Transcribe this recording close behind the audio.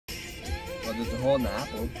there's a hole in the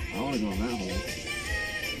apple. I want to go in that hole.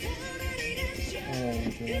 Oh,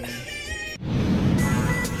 God.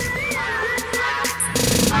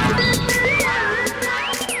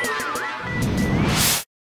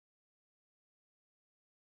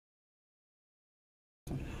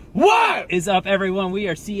 What is up, everyone? We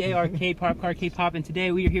are CarKpop, and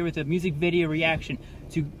today we are here with a music video reaction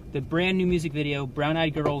to the brand new music video, Brown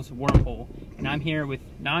Eyed Girl's Wormhole. And I'm here with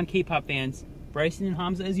non-K-pop fans, Bryson and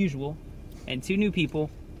Hamza as usual, and two new people.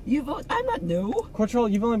 I'm not new.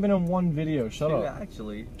 Cortrell, you've only been in one video. Shut up.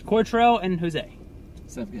 Actually. Cortrell and Jose.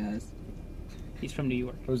 What's up, guys? He's from New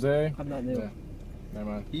York. Jose? I'm not new. Yeah. Never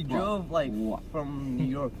mind. He drove from New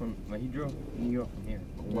York. He drove New York from here.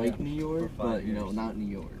 Like New York, For 5 but you know, years. not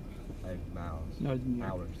New York. Like miles. No, New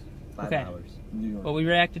York. Hours. 5 Okay. hours. New York. Well, we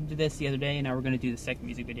reacted to this the other day, and now we're going to do the second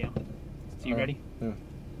music video. So you ready? Yeah.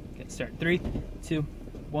 Okay, start. 3, 2,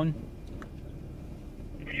 1.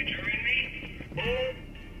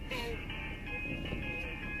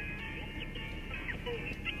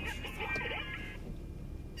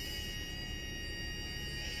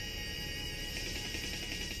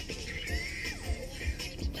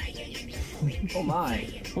 Oh my.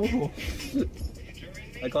 Oh.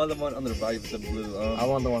 I call the one on the right with the blue. I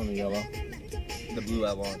want the one in the yellow. The blue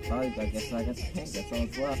I want. I guess pink. That's all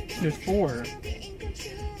that's left. There's 4.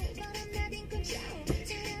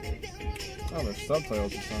 Oh, there's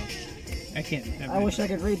subtitles or something. I can't. I wish I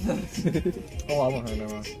could read those. Oh, I want her.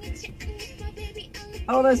 Never mind.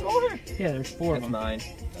 Oh, there's more. Yeah, there's 4 of That's them. mine.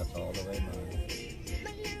 That's all the way mine.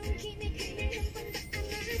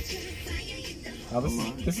 Now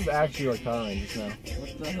this is actually like Power Rangers now.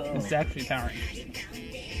 What the hell? It's actually Power Rangers.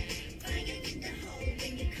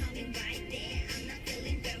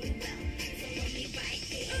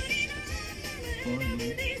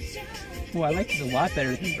 Well, I like this a lot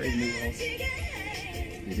better than Brave New World.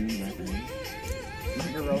 You're doing macaroni?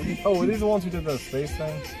 Macaroni. Oh, were these the ones who did the space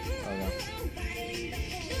thing? Oh yeah.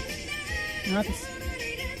 Not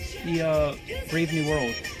the Brave New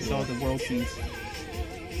World. It's all the world scenes.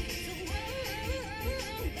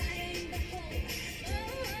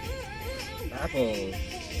 Apple.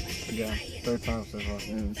 Yeah. Third time so far.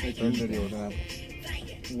 Yeah, it's like Third video with an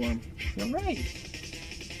apple. one. You're right.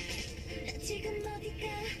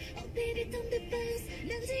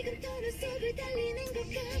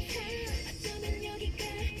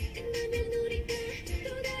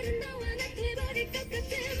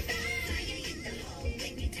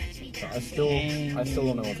 I still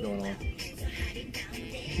don't know what's going on.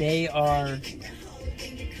 They are.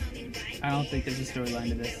 I don't think there's a storyline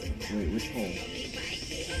to this. Wait, which hole?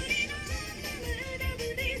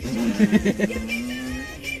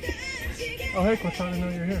 Oh hey, Cortrell, I didn't know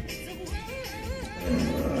you were here.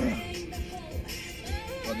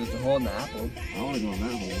 Well, there's a hole in the apple. I want to go in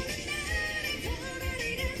that hole.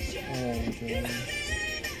 Oh, God.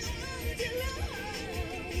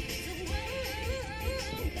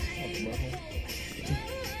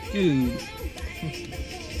 Dude.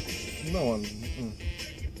 No one.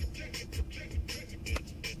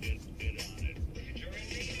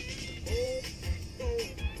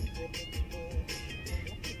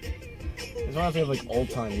 It's reminds me of like old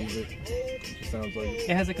time music. It just sounds like It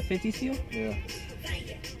has like a 50s feel? yeah.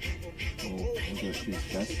 Oh, those are two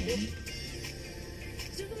best ones.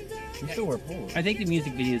 You still wear poles. I think the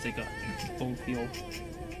music video is like a old feel.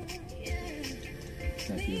 It's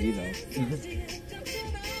not TV though.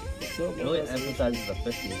 It really emphasizes the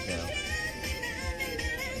 50s now.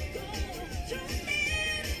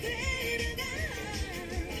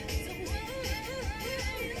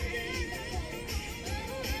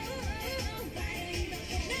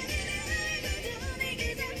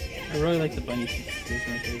 I really like the bunny suits. Those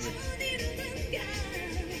are my favorites.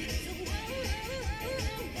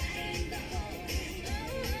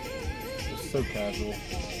 It's so casual.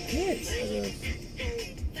 It is. It is.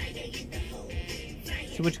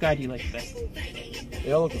 So which guy do you like the best?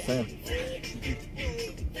 They all look the same.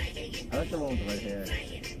 I like the one with the red hair.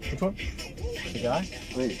 Which one? The guy?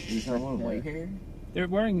 Wait, you talking about white hair? They're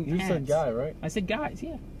wearing You hats. said guy, right? I said guys,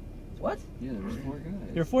 yeah. What? Yeah, there was 4 guys.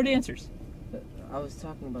 There are 4 dancers. I was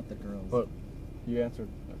talking about the girls. But you answered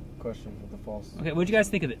a question with the false. Okay, what'd you guys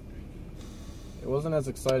think of it? It wasn't as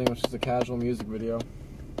exciting, it was just a casual music video.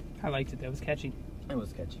 I liked it. That was catchy. It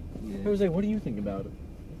was catchy. Yeah. Jose, what do you think about it?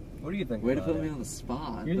 What do you think? Way to about put me it? on the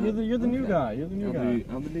spot. You're the new guy. You're the new guy.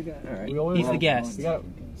 I'm the new guy. All right. We always He's the guest. We got,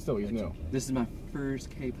 still, he's new. This is my first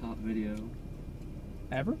K-pop video.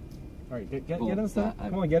 Ever? All right, get Well, in the center. I've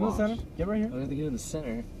Come on, get in the center. watched. Get right here. I'm going to get in the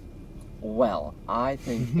center. Well, I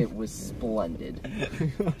think it was splendid.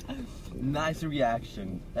 Nice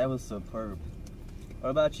reaction. That was superb. What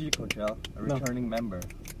about you, Coachella? A No. returning member.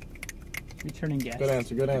 Returning guest. Good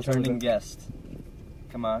answer. Good answer. Returning guest.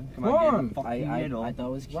 Come on. Come Come on. on. Get in the fucking I middle. thought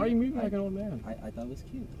it was cute. Why are you moving like an old man? I thought it was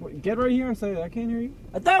cute. Wait, get right here and say it. I can't hear you.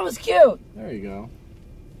 I thought it was cute! There you go.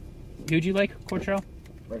 Who'd you like, Cortrell?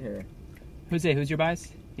 Right here. Jose, who's your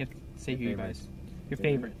bias? You have to say who your favorite. bias. Your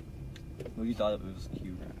favorite. Who you thought it was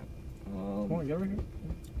cute? Come on, get right here.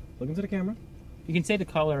 Look into the camera. You can say the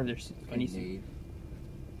color of their bunny suit. Indeed.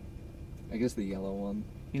 I guess the yellow one.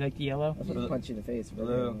 You like the yellow? That's what punch you in the face.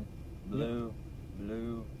 Blue. Blue.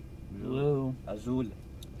 Blue. Blue. Azul.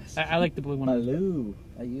 I like the blue one. Baloo.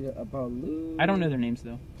 Are you a balloon? I don't know their names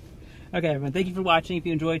though. Okay, everyone. Thank you for watching. If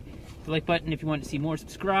you enjoyed, hit the like button. If you want to see more,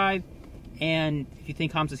 subscribe. And if you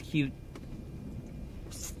think Hamza's cute,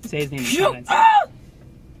 say his name in the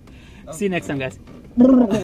comments. See you next time, guys.